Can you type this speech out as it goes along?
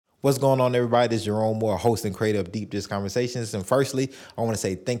What's going on, everybody? This is Jerome Moore, host and creator of Deep Dish Conversations. And firstly, I want to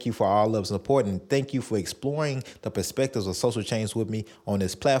say thank you for all love and support, and thank you for exploring the perspectives of social change with me on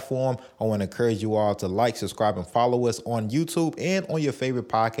this platform. I want to encourage you all to like, subscribe, and follow us on YouTube and on your favorite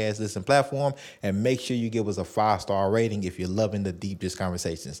podcast listen platform. And make sure you give us a 5-star rating if you're loving the Deep Dish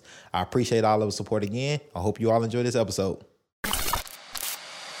Conversations. I appreciate all of the support again. I hope you all enjoy this episode.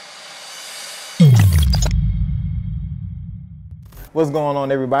 What's going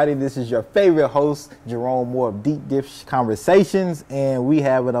on, everybody? This is your favorite host, Jerome Moore of Deep Dish Conversations, and we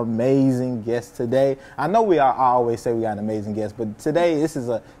have an amazing guest today. I know I always say we got an amazing guest, but today this is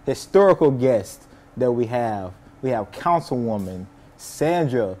a historical guest that we have. We have Councilwoman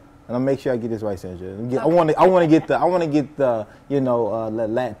Sandra, and I'll make sure I get this right, Sandra. I want to get the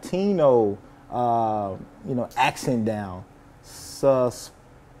Latino accent down. Sepulveda?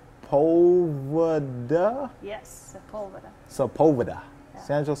 Yes, Sepulveda. Sepulveda. Yeah.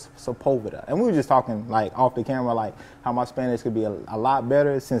 Sandra Sepulveda. And we were just talking like off the camera, like how my Spanish could be a lot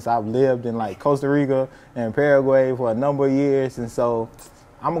better since I've lived in like Costa Rica and Paraguay for a number of years. And so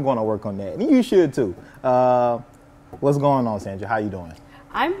I'm going to work on that. And you should too. What's going on, Sandra? How you doing?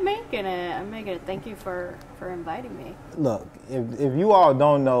 I'm making it. Thank you for inviting me. Look, if you all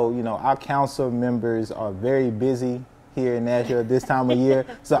don't know, our council members are very busy here in Nashville this time of year.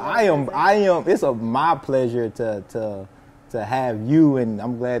 So I am, it's my pleasure to have you, and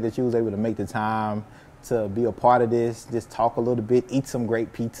I'm glad that you was able to make the time to be a part of this, just talk a little bit, eat some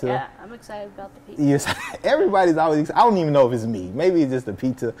great pizza. Yeah, I'm excited about the pizza. Yes, everybody's always, I don't even know if it's me. Maybe it's just the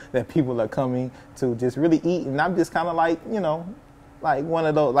pizza that people are coming to just really eat, and I'm just kind of like, like one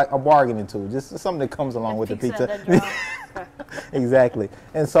of those, like a bargaining tool, just something that comes along with the pizza. Exactly.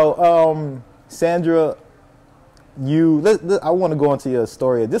 And so, Sandra, I want to go into your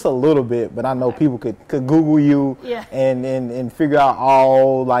story just a little bit, but I know people could Google you and figure out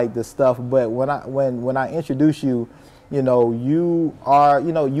all like the stuff. But when I introduce you, you are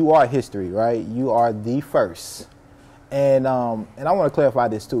history, right? You are the first, and I want to clarify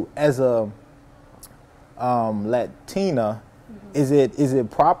this too. As a Latina, is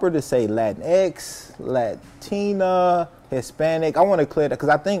it proper to say Latinx, Latina, Hispanic? I want to clear that because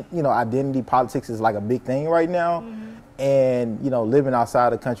I think, identity politics is like a big thing right now. Mm-hmm. And, living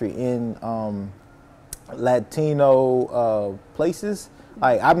outside the country in Latino places,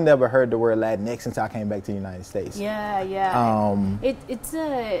 like I've never heard the word Latinx since I came back to the United States. Yeah. It's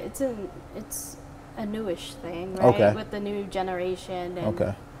a newish thing, right? Okay. With the new generation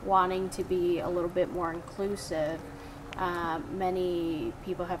and wanting to be a little bit more inclusive. Many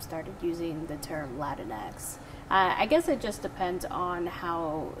people have started using the term Latinx. I guess it just depends on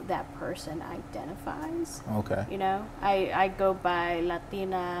how that person identifies. Okay. I go by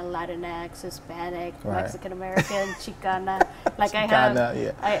Latina, Latinx, Hispanic, right. Mexican American, Chicana. Like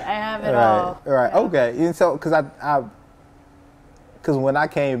Chicana, I have it all. Right. Okay. And so, because when I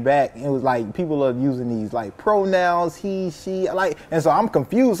came back, it was like people are using these like pronouns, he, she, like, and so I'm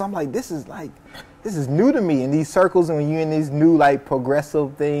confused. I'm like, this is new to me in these circles, and when you're in these new like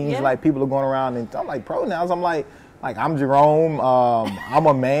progressive things, like people are going around and I'm like pronouns. I'm like I'm Jerome. I'm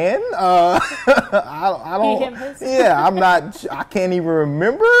a man. I don't. I'm not. I can't even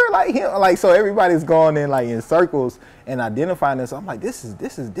remember like him. Like so, everybody's going in like in circles and identifying this. I'm like, this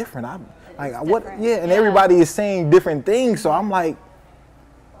is different. I'm like, what? Yeah, and everybody is saying different things. So I'm like,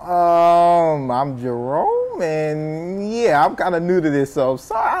 I'm Jerome, and I'm kind of new to this, so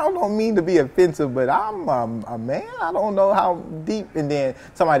sorry, I don't mean to be offensive, but I'm a man. I don't know how deep, and then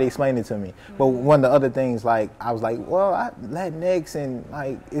somebody explained it to me. Mm-hmm. But one of the other things, like, I was like, well, Latinx, and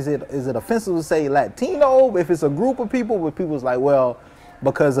like, is it offensive to say Latino if it's a group of people? But people's like, well,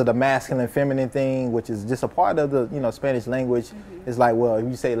 because of the masculine feminine thing, which is just a part of the Spanish language, it's like, well, if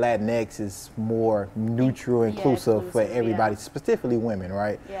you say Latinx, it's more neutral, inclusive for everybody, specifically women,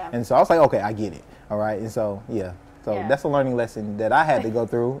 right? Yeah. And so I was like, okay, I get it, all right. And so that's a learning lesson that I had to go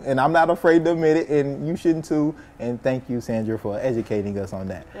through, and I'm not afraid to admit it, and you shouldn't too. And thank you, Sandra, for educating us on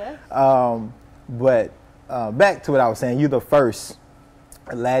that. Yeah. But back to what I was saying, you're the first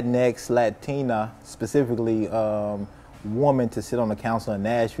Latinx, Latina, specifically. Woman to sit on the council in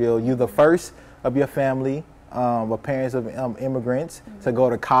Nashville. You're the first of your family, of parents of immigrants to go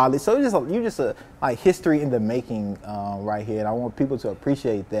to college. So you're just a like history in the making right here, and I want people to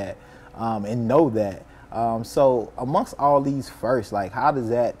appreciate that and know that. So amongst all these firsts, like how does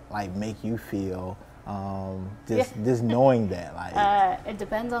that like make you feel? Just knowing that, like it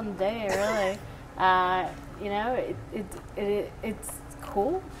depends on the day, really. It's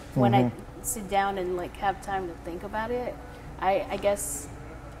cool when I sit down and like have time to think about it. I guess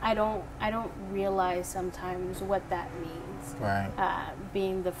I don't realize sometimes what that means. experience. Right.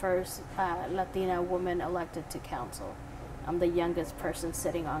 Being the first Latina woman elected to council. I'm the youngest person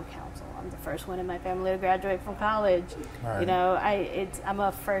sitting on council. I'm the first one in my family to graduate from college. Right. You know, I'm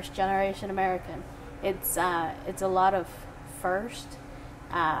a first generation American. It's a lot of first,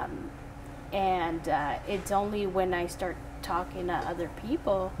 and it's only when I start talking to other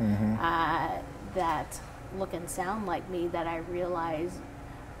people that look and sound like me that I realize,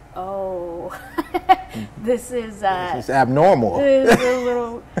 oh, this is abnormal. This is a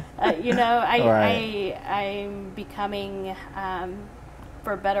little, you know, Right. I'm becoming,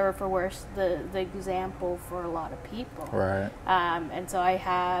 for better or for worse, the example for a lot of people. Right. And so I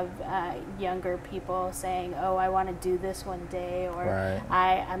have younger people saying, oh, I want to do this one day, or Right.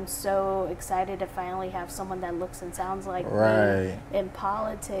 I'm so excited to finally have someone that looks and sounds like Right. me in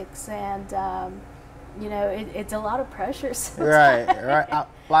politics. And, you know, it's a lot of pressure sometimes.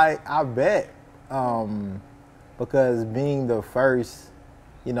 Right. I bet, because being the first,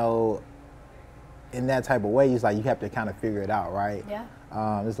 you know, in that type of way, it's like you have to kind of figure it out, right? Yeah.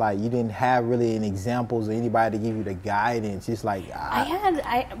 It's like you didn't have really any examples or anybody to give you the guidance. It's like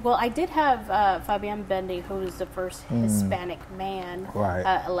I did have Fabian Bendy, who was the first Hispanic man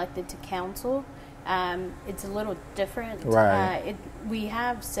Right. Elected to council. It's a little different. Right. We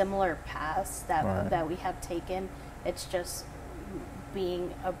have similar paths that Right. that we have taken. It's just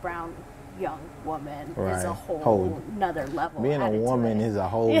being a brown young woman is a Right. whole nother level. being a added to woman it. is a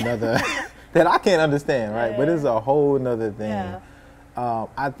whole nother that I can't understand, right? But it's a whole nother thing. Yeah.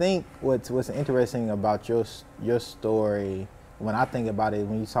 I think what's interesting about your story, when I think about it,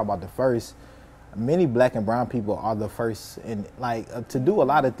 when you talk about the first, many black and brown people are the first in to do a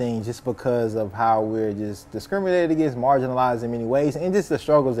lot of things just because of how we're just discriminated against, marginalized in many ways, and just the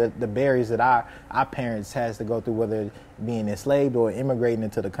struggles, that the barriers that our parents has to go through, whether being enslaved or immigrating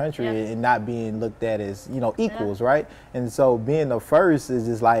into the country and not being looked at as, you know, equals, right? And so being the first is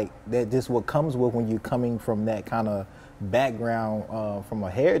just like that, just what comes with when you're coming from that kind of background, from a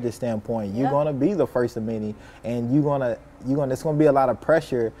heritage standpoint. You're gonna be the first of many, and it's gonna be a lot of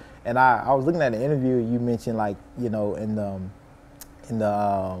pressure. And I was looking at an interview, you mentioned, like, you know, in the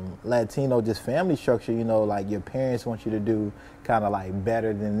Latino just family structure, you know, like your parents want you to do kind of like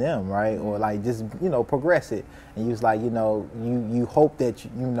better than them, right? Or like just, you know, progress it. And you was like, you know, you hope that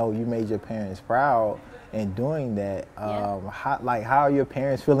you know you made your parents proud in doing that. How are your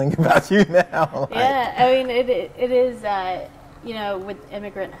parents feeling about you now? Yeah, I mean, it is, you know, with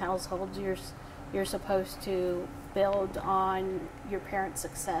immigrant households, you're supposed to build on your parents'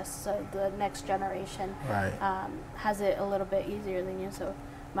 success, so the next generation has it a little bit easier than you. So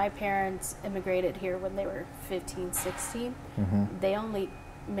my parents immigrated here when they were 15, 16. They only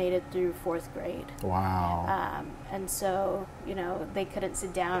made it through 4th grade. Wow. And so, you know, they couldn't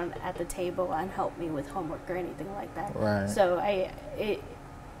sit down at the table and help me with homework or anything like that. Right. So I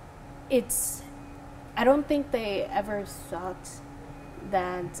don't think they ever thought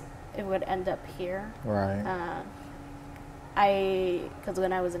that it would end up here. Right. Because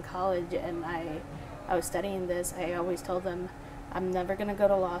when I was in college and I was studying this, I always told them, I'm never going to go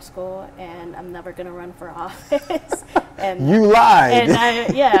to law school and I'm never going to run for office. And you lied. And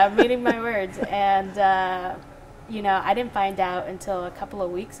I'm meeting my words. And, you know, I didn't find out until a couple of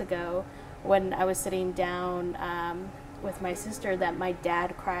weeks ago when I was sitting down with my sister that my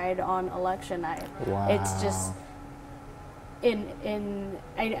dad cried on election night. Wow. It's just...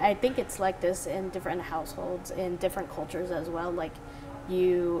 I think it's like this in different households, in different cultures as well. Like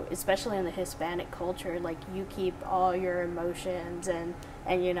you, especially in the Hispanic culture, like you keep all your emotions and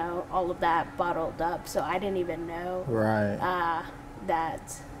you know, all of that bottled up. So I didn't even know that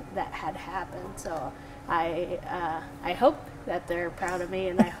had happened. So I hope that they're proud of me,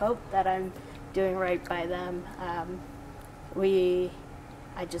 and I hope that I'm doing right by them.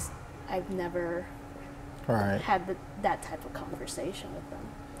 I've never had that type of conversation with them.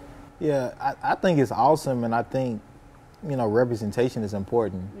 Yeah, I think it's awesome, and I think, you know, representation is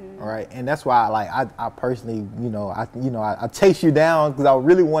important, right? And that's why I personally, I chase you down because I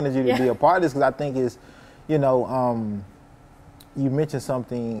really wanted you to be a part of this, because I think it's, you know, you mentioned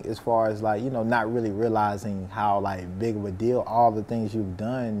something as far as like, you know, not really realizing how like big of a deal all the things you've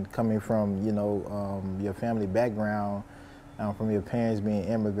done coming from, you know, your family background, from your parents being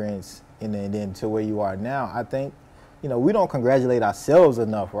immigrants, and then to where you are now. I think, you know, we don't congratulate ourselves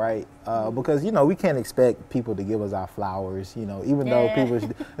enough, right? Because, you know, we can't expect people to give us our flowers, you know, even though people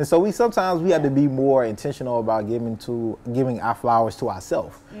should. And so we have to be more intentional about giving our flowers to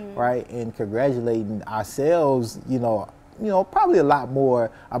ourselves, right? And congratulating ourselves, you know, probably a lot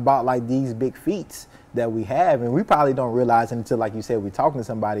more about like these big feats that we have, and we probably don't realize it until, like you said, we're talking to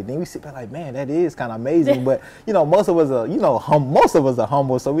somebody. Then we sit back like, man, that is kind of amazing. But most of us are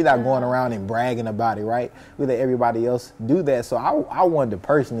humble, so we're not going around and bragging about it, right? We let everybody else do that. So I wanted to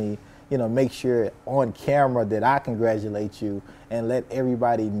personally, make sure on camera that I congratulate you and let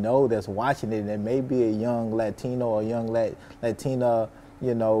everybody know that's watching it, and maybe a young Latino or young Latina,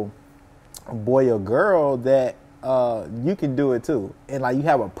 boy or girl, that you can do it too. And like, you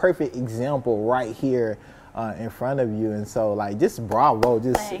have a perfect example right here in front of you. And so like, just bravo,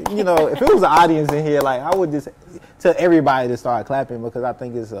 just, if it was an audience in here, like I would just tell everybody to start clapping, because I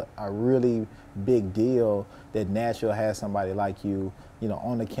think it's a really big deal that Nashville has somebody like you,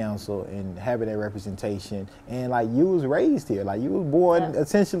 on the council and having that representation. And like, you was raised here, like you was born,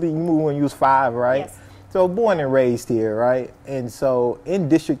 essentially you moved when you was 5, right? Yes. So born and raised here, right? And so in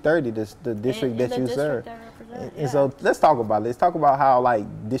District 30, the district that you serve. And so let's talk about it. Let's talk about how like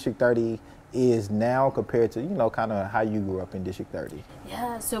District 30 is now compared to, kind of how you grew up in District 30.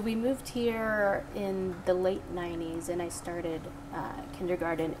 Yeah, so we moved here in the late 90s, and I started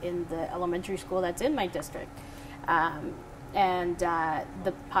kindergarten in the elementary school that's in my district. And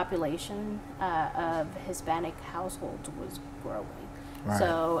the population of Hispanic households was growing. Right.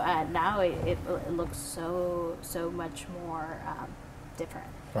 So now it looks so much more different.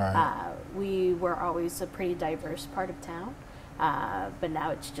 Right. We were always a pretty diverse part of town, but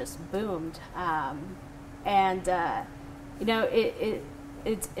now it's just boomed.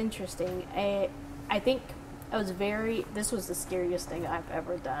 It's interesting. I think this was the scariest thing I've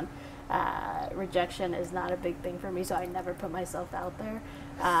ever done. Rejection is not a big thing for me, so I never put myself out there.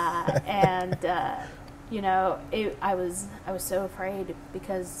 I was so afraid,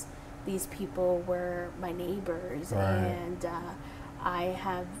 because these people were my neighbors, right. And I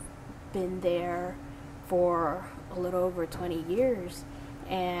have been there for a little over 20 years,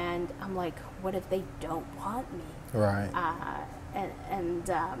 and I'm like, what if they don't want me? Right.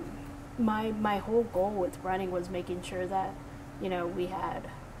 My whole goal with running was making sure that, we had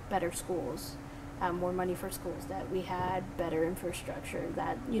better schools, more money for schools, that we had better infrastructure,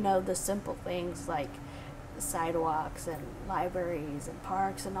 that, the simple things like sidewalks and libraries and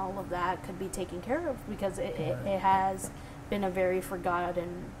parks and all of that could be taken care of, because it has been a very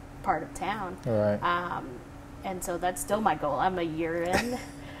forgotten part of town. Right. And so that's still my goal. I'm a year in.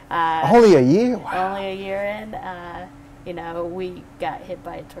 Only a year? Wow. Only a year in. We got hit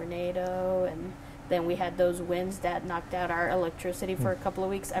by a tornado, and then we had those winds that knocked out our electricity for a couple of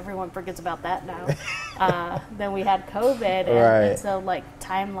weeks. Everyone forgets about that now. Then we had COVID, and so like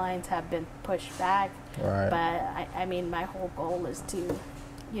timelines have been pushed back. Right. But I mean, my whole goal is to,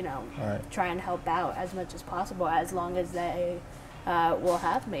 try and help out as much as possible, as long as they will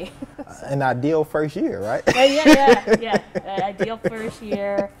have me. An ideal first year, right? Yeah. Ideal first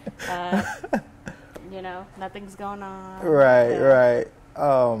year. Nothing's going on. Right.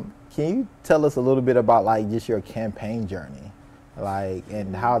 Can you tell us a little bit about like just your campaign journey, like,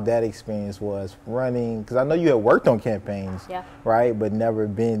 and how that experience was running? Because I know you had worked on campaigns, right, but never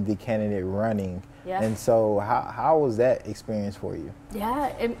been the candidate running. Yeah. And so how was that experience for you? Yeah,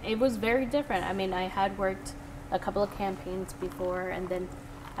 it was very different. I mean, I had worked a couple of campaigns before, and then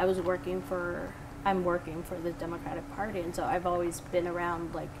I'm working for the Democratic Party, and so I've always been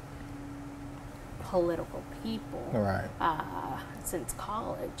around like political people, right, since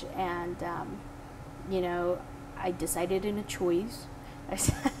college. And I decided in a choice. I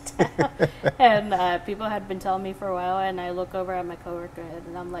sat down, and people had been telling me for a while, and I look over at my coworker,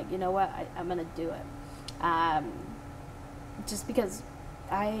 and I'm like, you know what, I'm gonna do it, just because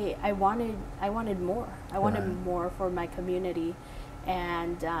I wanted more. I wanted more for my community,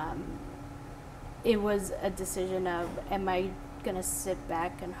 and it was a decision of, am I gonna sit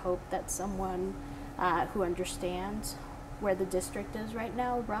back and hope that someone who understands where the district is right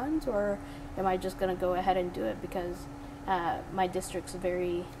now runs, or am I just going to go ahead and do it because my district's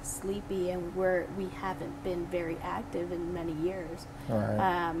very sleepy, and we haven't been very active in many years.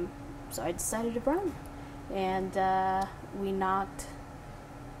 Right. So I decided to run, and we knocked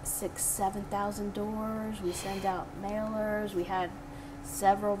 6,000-7,000 doors. We sent out mailers. We had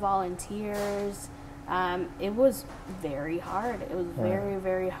several volunteers. It was very hard. It was very,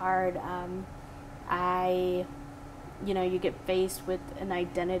 very hard. You get faced with an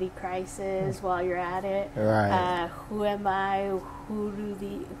identity crisis while you're at it. Right. Who am I? Who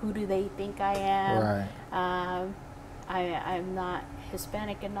do they think I am? Right. I'm not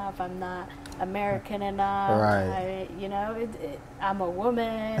Hispanic enough. I'm not American enough. Right. I'm a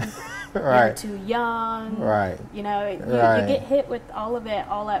woman. Right. You're too young. Right. You get hit with all of it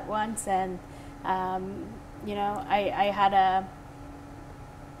all at once, and you know, I had a.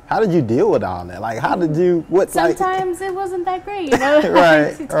 How did you deal with all that? Like, how did you? What? Sometimes it wasn't that great, you know.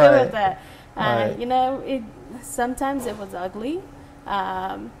 Right. To deal with that. Right. You know, sometimes it was ugly,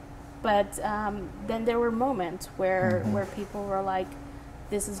 but then there were moments where people were like,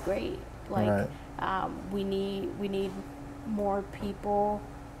 "This is great. Like, we need more people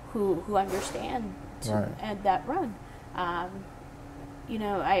who understand and that run." You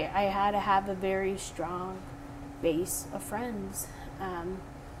know, I had to have a very strong base of friends.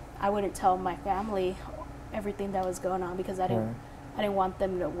 I wouldn't tell my family everything that was going on because I didn't want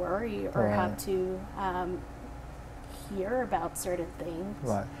them to worry or have to hear about certain things.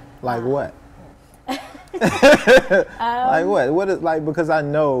 Like what? Like what? What is like? Because I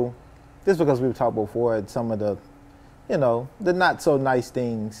know, just because we've talked before, some of the, you know, the not so nice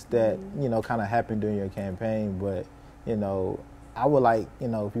things that you know kind of happened during your campaign. But you know, I would like, you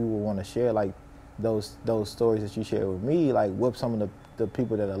know, if you would want to share like those stories that you shared with me, like what some of the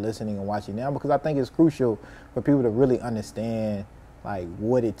people that are listening and watching now, because I think it's crucial for people to really understand like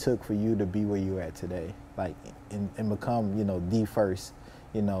what it took for you to be where you're at today, like and become, you know, the first,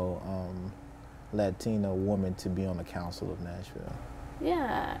 you know, Latino woman to be on the council of Nashville.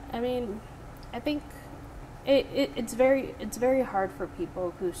 Yeah, I mean, I think it's very hard for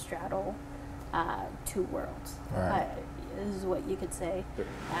people who straddle two worlds. Right. Is what you could say.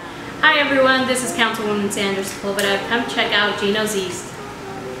 Hi everyone, this is Councilwoman Sandra Sepulveda. Come check out Gino's East.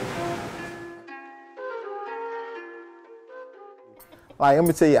 Like, I'm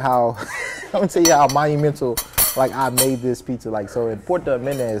gonna tell you how monumental, like, I made this pizza. Like, so in Puerto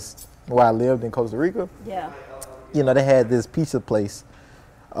Jimenez, where I lived in Costa Rica, you know, they had this pizza place,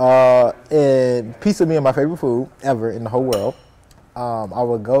 and pizza being my favorite food ever in the whole world. I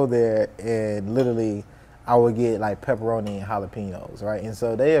would go there and literally I would get like pepperoni and jalapenos, right? And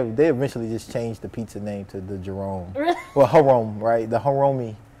so they eventually just changed the pizza name to the Jerome. Well, Jerome, right? The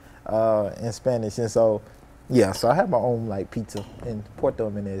Jeromi in Spanish. And so, yeah, so I had my own like pizza in Puerto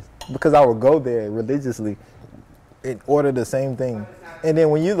Jimenez because I would go there religiously and order the same thing. And then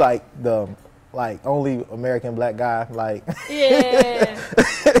when you like the only American black guy, like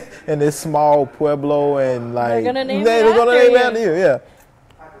in this small pueblo, and like they're gonna name it after you, yeah.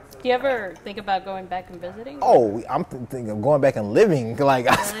 Do you ever think about going back and visiting? Oh, I'm thinking of going back and living. Like,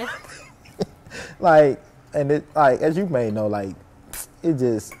 really? Like, and it, like, as you may know, like, it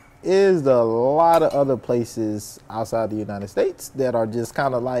just is a lot of other places outside the United States that are just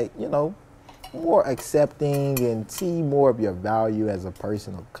kind of like, you know, more accepting and see more of your value as a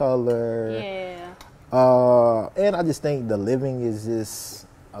person of color. Yeah. And I just think the living is just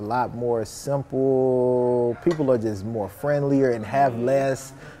a lot more simple. People are just more friendlier and have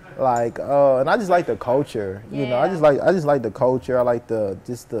less. Like, and I just like the culture. You know, I just like the culture. I like the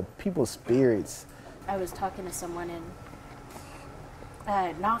people's spirits. I was talking to someone in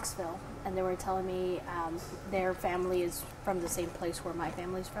Knoxville, and they were telling me their family is from the same place where my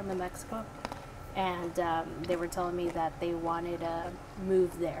family's from in Mexico, and they were telling me that they wanted to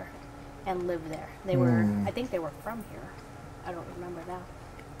move there and live there. They were, I think they were from here. I don't remember now,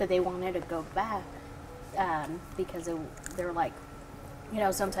 but they wanted to go back because they're like, you know,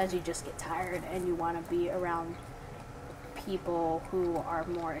 sometimes you just get tired and you want to be around people who are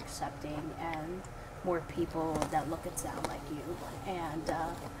more accepting and more people that look and sound like you. And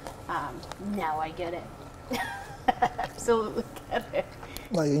now I get it. Absolutely get it.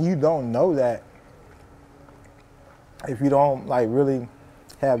 Like, you don't know that if you don't, like, really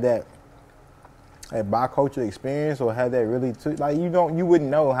have that bicultural experience or have that really, you wouldn't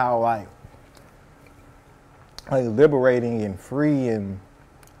know how, like liberating and free and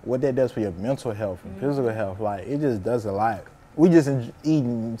what that does for your mental health and physical health. Like, it just does a lot. We just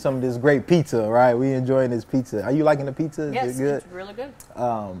eating some of this great pizza, right? We enjoying this pizza. Are you liking the pizza? Yes, Is it good? it's really good.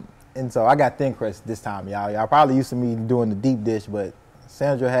 And so I got thin crust this time, y'all. Y'all probably used to me doing the deep dish, but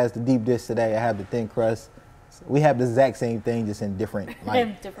Sandra has the deep dish today. I have the thin crust. We have the exact same thing, just in different,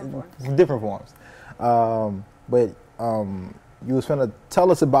 like, different forms. But you was gonna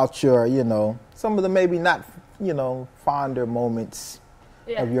tell us about your, you know, some of the maybe not, you know, fonder moments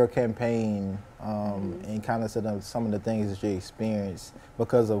of your campaign, and kind of some of the things that you experienced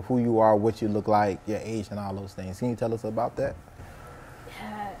because of who you are, what you look like, your age, and all those things. Can you tell us about that?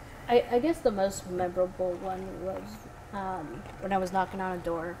 I guess the most memorable one was when I was knocking on a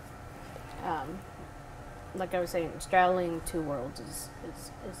door. Like I was saying, straddling two worlds is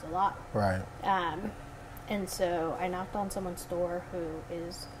a lot. Right. And so I knocked on someone's door who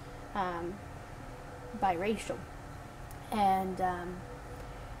is biracial. And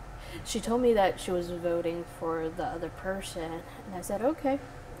she told me that she was voting for the other person. And I said, okay.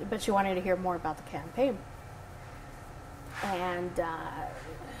 But she wanted to hear more about the campaign. and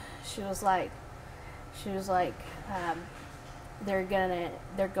she was like, they're going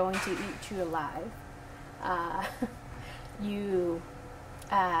to eat you alive. You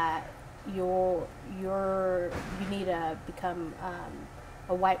need to become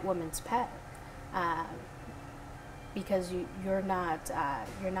a white woman's pet, because you're not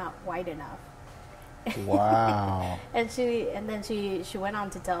white enough. Wow. And then she went on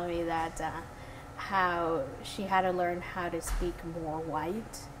to tell me that how she had to learn how to speak more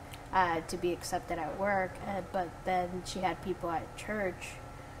white to be accepted at work, but then she had people at church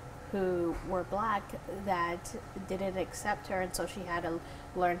who were black that didn't accept her, and so she had to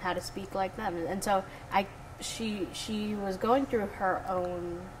learn how to speak like them. And so she was going through her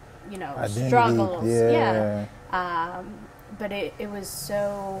own, identity, struggles. yeah. But it was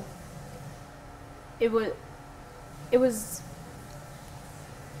so. It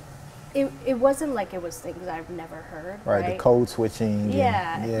wasn't like it was things I've never heard. Right, the code switching.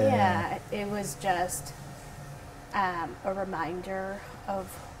 Yeah. It was just a reminder of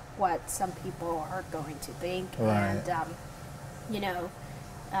what some people are going to think. Right.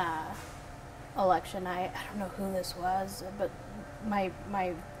 And, election night, I don't know who this was, but my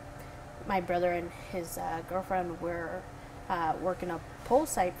brother and his girlfriend were working a poll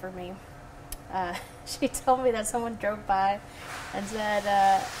site for me. She told me that someone drove by and said,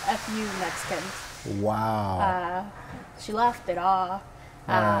 F you Mexicans. Wow. She laughed it off.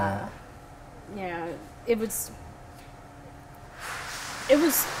 It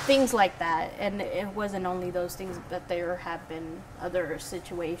was things like that, and it wasn't only those things, but there have been other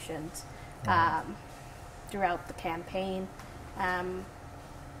situations throughout the campaign.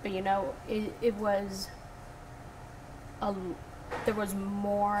 But it was there was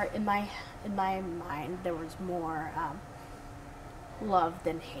more in my mind. There was more love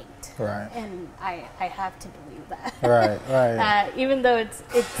than hate, right? And I have to believe that, right. Even though it's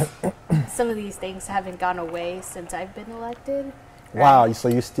some of these things haven't gone away since I've been elected. Wow, so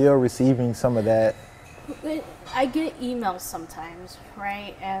you're still receiving some of that? I get emails sometimes,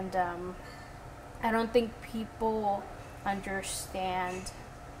 right? And I don't think people understand.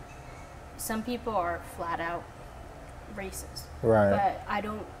 Some people are flat out racist, right?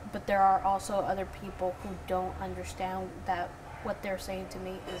 But there are also other people who don't understand that what they're saying to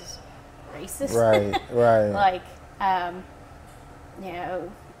me is racist. Right. Like,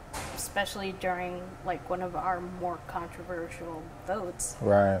 especially during like one of our more controversial votes,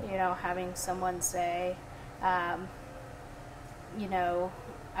 right? Having someone say,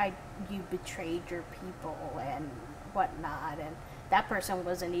 you betrayed your people and whatnot, and that person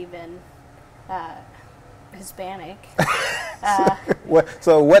wasn't even Hispanic.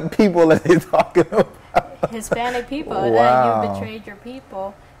 So what people are they talking about? Hispanic people. Wow. You betrayed your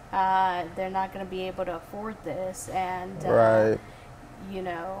people. They're not going to be able to afford this, and right.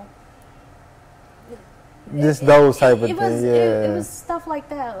 Just those type of things. It was stuff like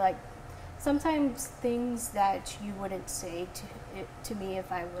that. Like sometimes things that you wouldn't say to me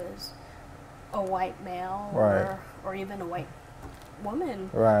if I was a white male, right, or even a white woman,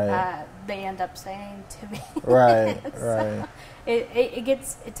 right? They end up saying to me, right, so right. It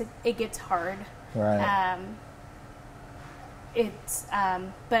gets hard, right?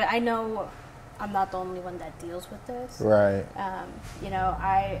 But I know I'm not the only one that deals with this, right?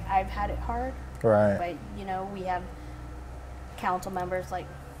 I've had it hard, right? But we have council members like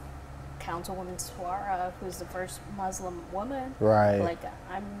Councilwoman Suara, who's the first Muslim woman, right? Like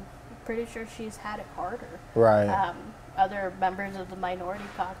I'm pretty sure she's had it harder, right? Other members of the minority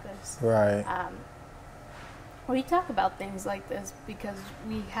caucus, right? We talk about things like this because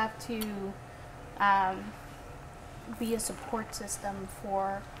we have to be a support system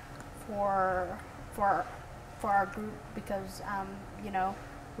for our group, because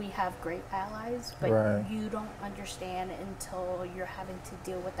we have great allies, but right, you don't understand until you're having to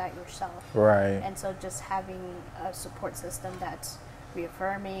deal with that yourself, right? And so just having a support system that's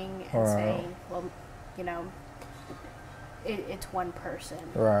reaffirming and right, saying, well, it's one person,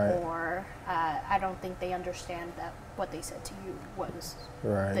 right, or I don't think they understand that what they said to you was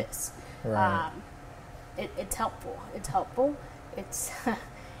right, this. Right. It's helpful. It's helpful. It's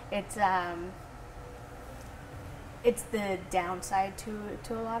it's the downside to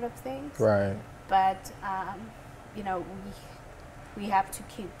a lot of things. Right. But we have to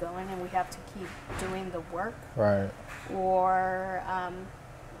keep going, and we have to keep doing the work. Right. Or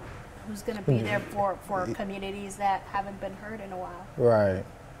who's going to be there for communities that haven't been heard in a while. Right.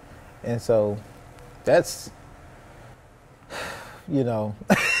 And so that's,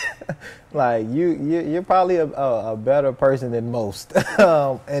 Like you're probably a better person than most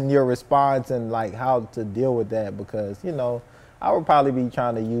in your response and like how to deal with that, because I would probably be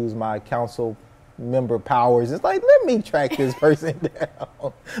trying to use my council member powers. It's like, let me track this person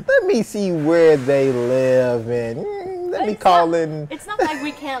down. Let me see where they live and let me call in. It's not like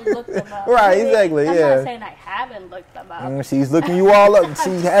we can't look them up. Right, exactly. I'm yeah. not saying I haven't looked them up. She's looking you all up.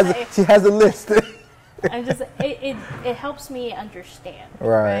 She has a list. I'm just it helps me understand.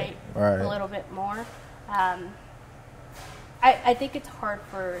 Right. A little bit more. I think it's hard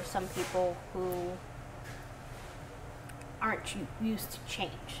for some people who aren't used to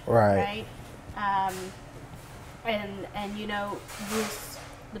change. Right. And this,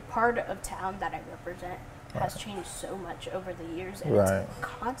 the part of town that I represent has changed so much over the years, and it's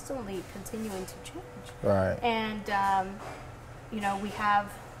constantly continuing to change. Right. And we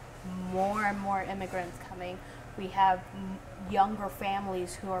have more and more immigrants coming. We have younger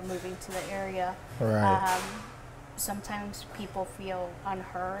families who are moving to the area. Right. Sometimes people feel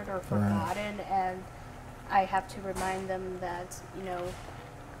unheard or forgotten, and I have to remind them that,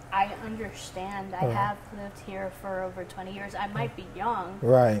 I understand. I have lived here for over 20 years. I might be young,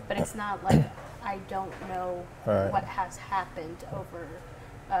 but it's not like I don't know what has happened over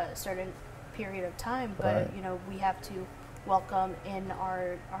a certain period of time. But, we have to welcome in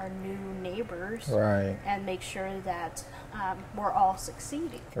our new neighbors and make sure that we're all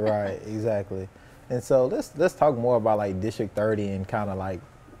succeeding. Right, exactly. And so let's talk more about like District 30 and kind of like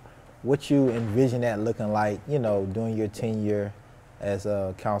what you envision that looking like, during your tenure as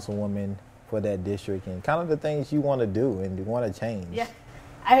a councilwoman for that district, and kind of the things you want to do and you want to change. Yeah,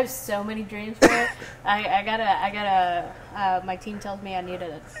 I have so many dreams for it. I gotta. My team tells me I need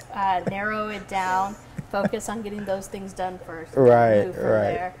to narrow it down, focus on getting those things done first. Right, move from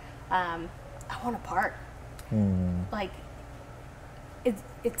there. I want a park. Like,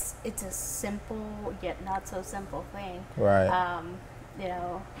 it's a simple yet not so simple thing. Right.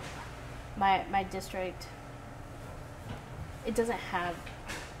 My district, it doesn't have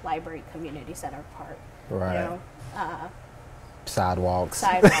library, community center, park. Right. Sidewalks.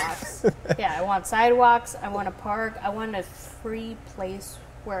 Yeah, I want sidewalks. I want a park. I want a free place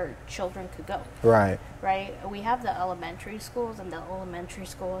where children could go. Right. We have the elementary schools, and the elementary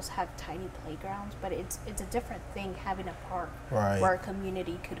schools have tiny playgrounds, but it's a different thing having a park where a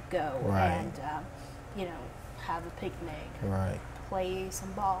community could go and have a picnic. Play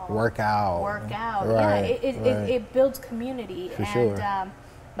some ball. Work out. It builds community. For sure.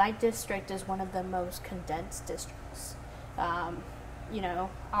 My district is one of the most condensed districts. Our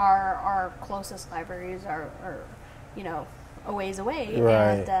closest libraries are a ways away.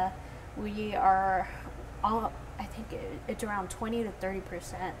 And we are all, I think it's around 20 to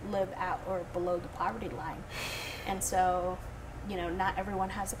 30% live at or below the poverty line. And so, not everyone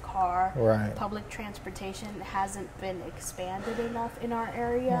has a car. Public transportation hasn't been expanded enough in our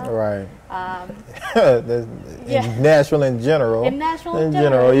area. In Nashville in general.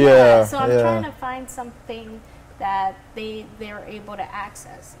 So I'm trying to find something that they're able to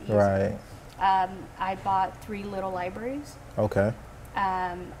access easily. I bought 3 little libraries. Okay.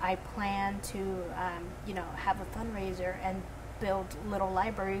 I plan to, have a fundraiser and build little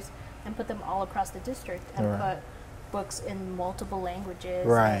libraries and put them all across the district and put books in multiple languages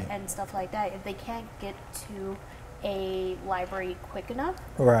and stuff like that. If they can't get to a library quick enough,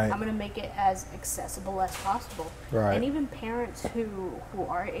 I'm going to make it as accessible as possible. And even parents who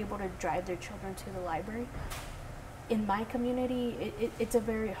are able to drive their children to the library, in my community, it's a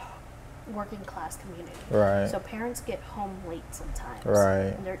very working class community. So parents get home late sometimes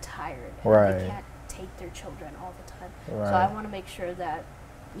and they're tired and they can't take their children all the time. So I want to make sure that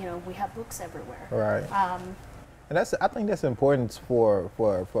we have books everywhere. And I think that's important for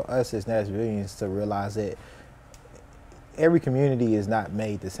us as Nashvillians to realize that every community is not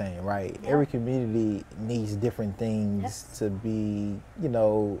made the same, right? Every community needs different things to be,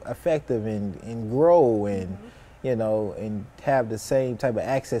 effective and grow and and have the same type of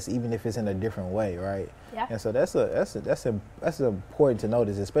access, even if it's in a different way, right? And so that's important to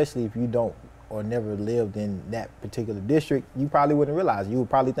notice, especially if you don't or never lived in that particular district. You probably wouldn't realize. You would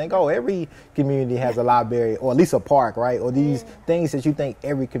probably think, oh, every community has a library or at least a park, right? Or these things that you think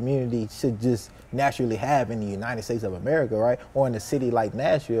every community should just naturally have in the United States of America, right? Or in a city like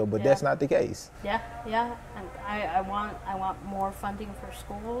Nashville, but that's not the case. And I want more funding for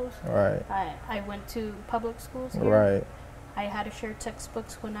schools. I went to public schools here. I had to share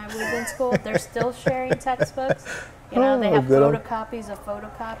textbooks when I was in school. They're still sharing textbooks. They have photocopies of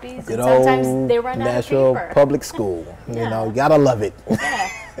photocopies. And sometimes they run out of paper. Nashville Public School. You gotta love it.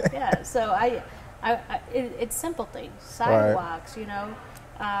 So it's simple things. Sidewalks,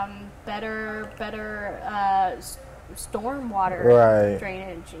 better stormwater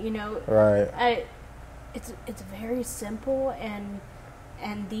drainage. You know, it's very simple,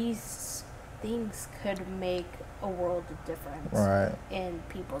 and these things could make a world of difference in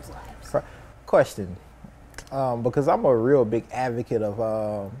people's lives. Question. Because I'm a real big advocate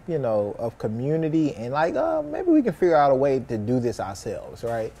of, you know, of community, and like, maybe we can figure out a way to do this ourselves,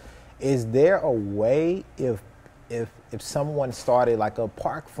 right? Is there a way if someone started like a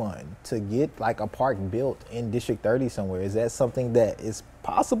park fund to get like a park built in District 30 somewhere? Is that something that is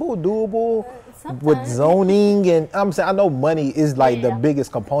possible, doable with zoning? And I'm saying, I know money is like the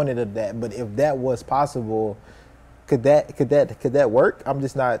biggest component of that, but if that was possible, could that work? I'm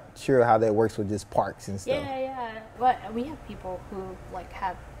just not sure how that works with just parks and stuff. Yeah. But we have people who like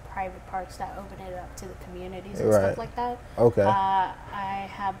have private parks that open it up to the communities and stuff like that. Okay. I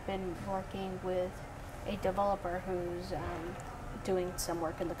have been working with a developer who's doing some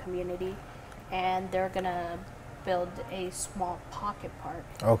work in the community, and they're gonna build a small pocket park.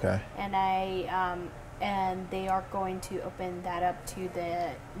 Okay. And they are going to open that up to the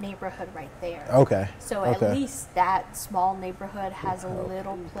neighborhood right there. Okay. So at least that small neighborhood has a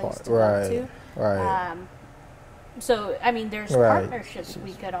little place to go to. Right. So I mean, there's partnerships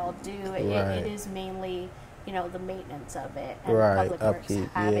we could all do. It is mainly, you know, the maintenance of it and public works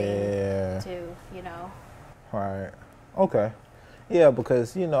having to, you know. Right. Okay. Yeah,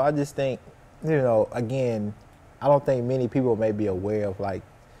 because, you know, I just think, you know, again, I don't think many people may be aware of like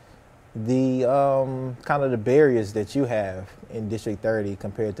the kind of the barriers that you have in District 30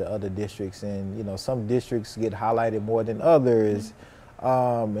 compared to other districts. And, you know, some districts get highlighted more than others.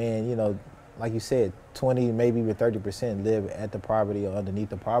 And, you know, like you said, 20, maybe even 30% live at the poverty or underneath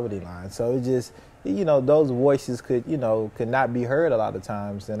the poverty line. So it just, you know, those voices could not be heard a lot of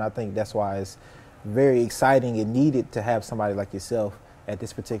times. And I think that's why it's very exciting and needed to have somebody like yourself at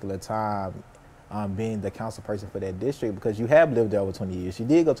this particular time being the council person for that district, because you have lived there over 20 years. You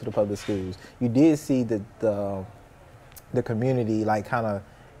did go to the public schools. You did see the community like kind of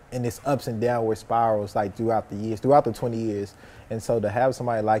in its ups and downward spirals like throughout the 20 years. And so to have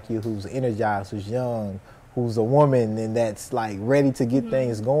somebody like you who's energized, who's young, who's a woman, and that's like ready to get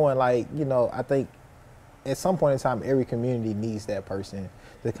things going, like, you know, I think at some point in time every community needs that person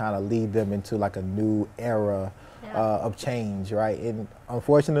to kind of lead them into like a new era of change, right? And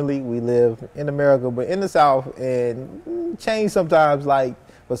unfortunately, we live in America, but in the South, and change sometimes, like,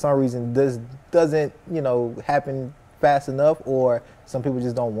 for some reason, doesn't, you know, happen fast enough, or some people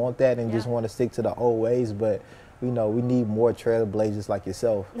just don't want that and just want to stick to the old ways. But, you know, we need more trailblazers like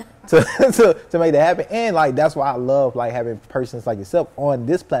yourself to make that happen. And, like, that's why I love, like, having persons like yourself on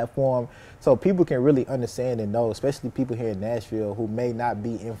this platform, so people can really understand and know, especially people here in Nashville who may not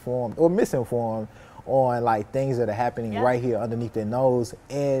be informed or misinformed on like things that are happening right here underneath their nose.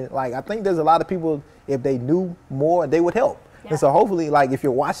 And like, I think there's a lot of people, if they knew more, they would help. And so hopefully, like, if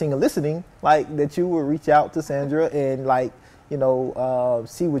you're watching and listening, like, that you will reach out to Sandra and, like, you know,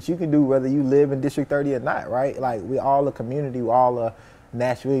 see what you can do, whether you live in District 30 or not, right? Like, we all a community, we all are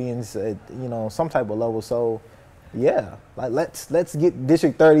Nashvillians at, you know, some type of level. So yeah, like, let's get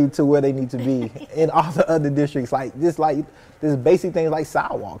District 30 to where they need to be in all the other districts. Like this basic things like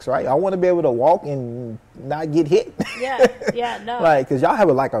sidewalks, right? I want to be able to walk and not get hit. No. Like, cause y'all have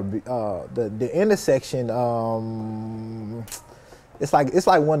the intersection. It's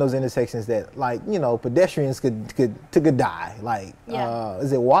like one of those intersections that, like, you know, pedestrians could die. Like,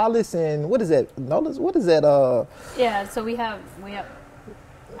 is it Wallace and what is that? Notice what is that? Yeah, so we have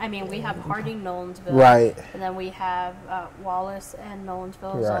Harding, Nolensville. Right. And then we have Wallace and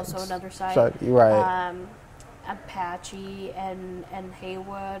Nolensville is also another site. Right. Apache and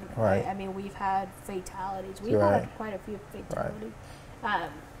Haywood. Right. I mean, we've had fatalities. We've had quite a few fatalities. Right.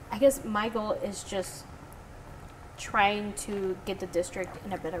 I guess my goal is just trying to get the district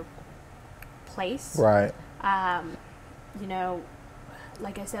in a better place. Right. You know,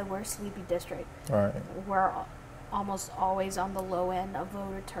 like I said, we're a sleepy district. Right. We're almost always on the low end of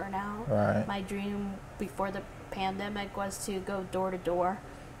voter turnout. Right. My dream before the pandemic was to go door to door,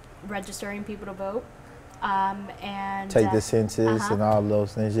 registering people to vote, and take the census and all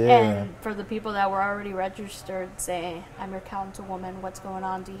those things. Yeah. And for the people that were already registered, say, "I'm your councilwoman. What's going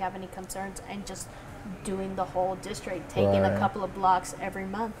on? Do you have any concerns?" And just doing the whole district, taking a couple of blocks every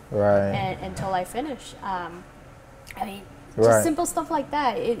month, until I finish. I mean, just simple stuff like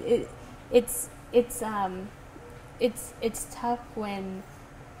that. It's tough when,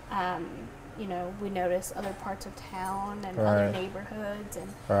 you know, we notice other parts of town and other neighborhoods and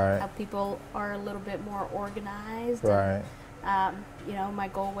how people are a little bit more organized. Right. And, you know, my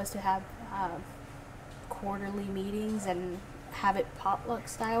goal was to have quarterly meetings and have it potluck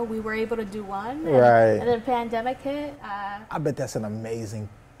style. We were able to do one, right? And then the pandemic hit. I bet that's an amazing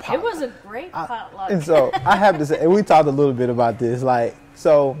potluck. It was a great potluck. And so I have to say, and we talked a little bit about this, like,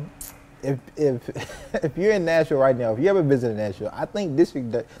 so if you're in Nashville right now, if you ever visited Nashville, I think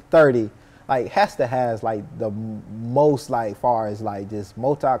District 30 like has to has like the most like far as like just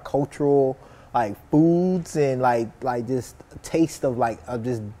multicultural like foods and like just taste of like of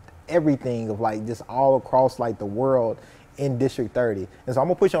just everything of like just all across like the world in District 30. And so I'm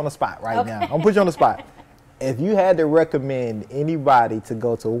gonna put you on the spot right now. I'm gonna put you on the spot. If you had to recommend anybody to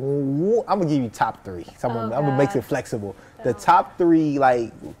go to, I'm gonna give you top 3. So I'm gonna make it flexible. The top 3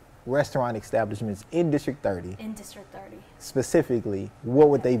 like restaurant establishments in District 30. In District 30. Specifically, what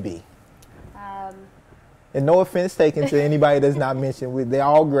would they be? And no offense taken to anybody that's not mentioned. They're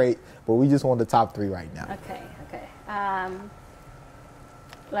all great, but we just want the top 3 right now. Okay.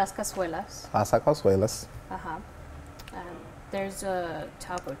 Las Cazuelas. Las Cazuelas. There's a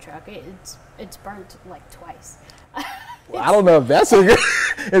taco truck. It's burnt like twice. Well, I don't know if that's a good.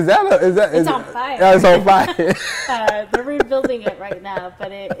 It's on fire. Yeah, it's on fire. They're rebuilding it right now,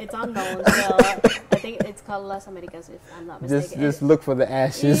 but it's on Nolensville. I think it's called Las Americas, if I'm not mistaken. Just look for the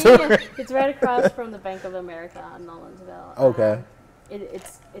ashes. Yeah, it's right across from the Bank of America on Nolensville. Okay.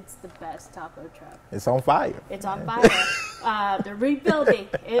 It's the best taco truck. It's on fire. It's on fire. They're rebuilding.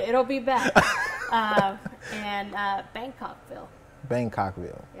 It'll be back. And Bangkokville.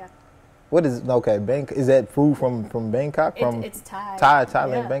 Bangkokville. Yeah. What is is that food from Bangkok? It's Thai.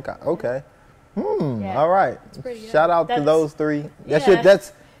 Thailand, yeah. Bangkok. Okay. Yeah. All right. Shout out to those 3.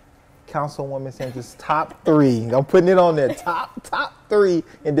 That's Councilwoman Sandra's top 3. I'm putting it on there. Top 3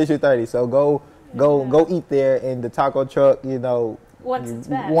 in District 30. So go eat there in the taco truck. You know. Once it's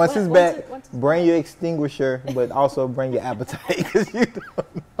back. Once it's back, bring your extinguisher, but also bring your appetite because you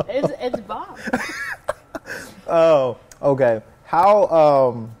don't know. It's bomb. Oh, okay.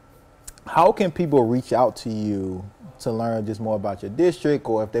 How can people reach out to you to learn just more about your district,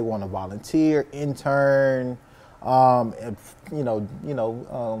 or if they want to volunteer, intern, if,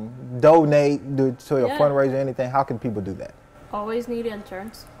 donate to a fundraiser, anything? How can people do that? Always need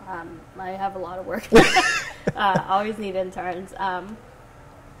interns. I have a lot of work. Always need interns. A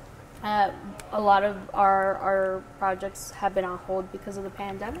lot of our projects have been on hold because of the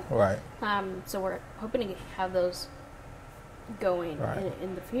pandemic. Right. So we're hoping to have those going right.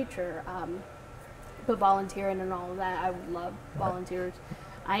 in the future. But volunteering and all of that, I would love volunteers.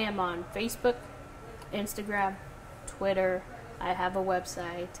 I am on Facebook, Instagram, Twitter. I have a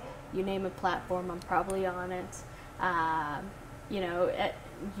website. You name a platform, I'm probably on it.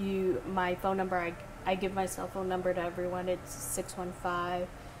 My phone number, I give my cell phone number to everyone. It's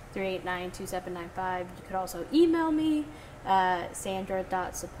 615-389-2795. You could also email me,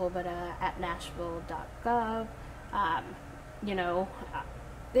 sandra.sepulveda@nashville.gov.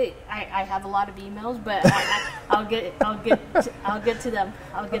 I have a lot of emails, but I'll get to them.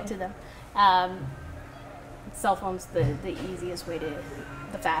 Cell phone's the easiest way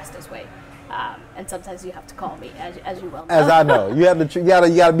the fastest way. And sometimes you have to call me, as you well know. As I know, you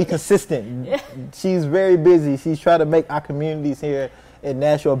gotta be consistent. Yeah. She's very busy. She's trying to make our communities here in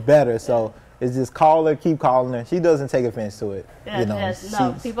Nashville better. So it's just call her, keep calling her. She doesn't take offense to it.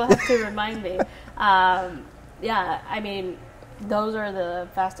 People have to remind me. Those are the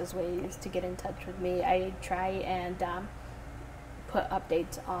fastest ways to get in touch with me. I try and put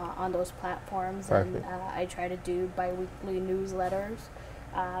updates on those platforms. Perfect. And I try to do bi-weekly newsletters.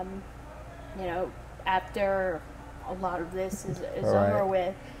 After a lot of this is over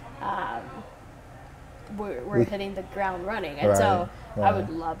with, we're hitting the ground running. And so I would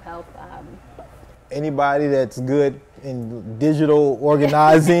love help. Anybody that's good in digital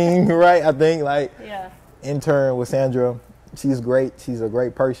organizing, right? I think intern with Sandra. She's great. She's a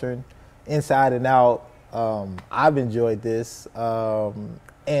great person, inside and out. I've enjoyed this.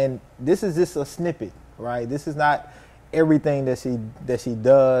 And this is just a snippet, right? This is not everything that she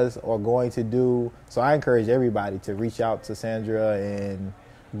does or going to do. So I encourage everybody to reach out to Sandra and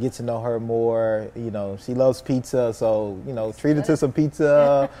get to know her more. She loves pizza, so treat her to some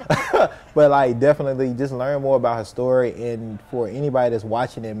pizza. But definitely just learn more about her story. And for anybody that's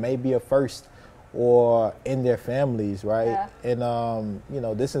watching, it may be a first or in their families, right? Yeah. And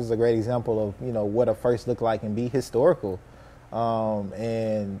this is a great example of what a first look like and be historical.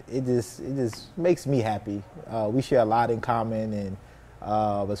 And it just makes me happy. We share a lot in common, and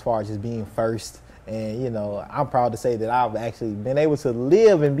as far as just being first. And I'm proud to say that I've actually been able to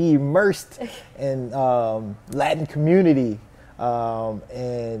live and be immersed in Latin community,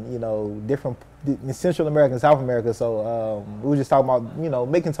 and different in Central America and South America. So we were just talking about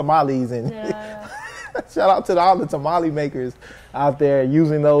making tamales and Shout out to all the tamale makers out there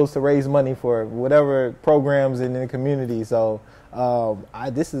using those to raise money for whatever programs in the community. So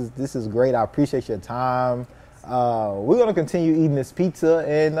this is great. I appreciate your time. We're gonna continue eating this pizza,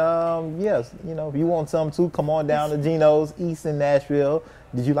 and yes, you know, if you want some too, come on down to Gino's East in Nashville.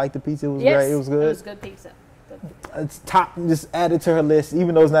 Did you like the pizza? It was great. It was good. It was good pizza. It's top. Just add it to her list.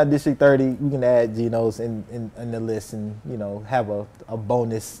 Even though it's not District 30, you can add Gino's in the list, and you know, have a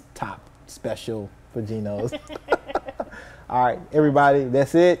bonus top special for Gino's. All right, everybody,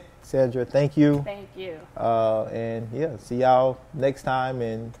 that's it. Sandra, thank you. Thank you. And yeah, see y'all next time,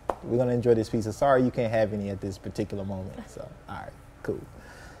 and we're gonna enjoy this pizza. Sorry you can't have any at this particular moment. So, all right, cool.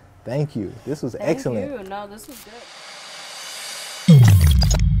 Thank you. This was excellent. Thank you. No, this was good.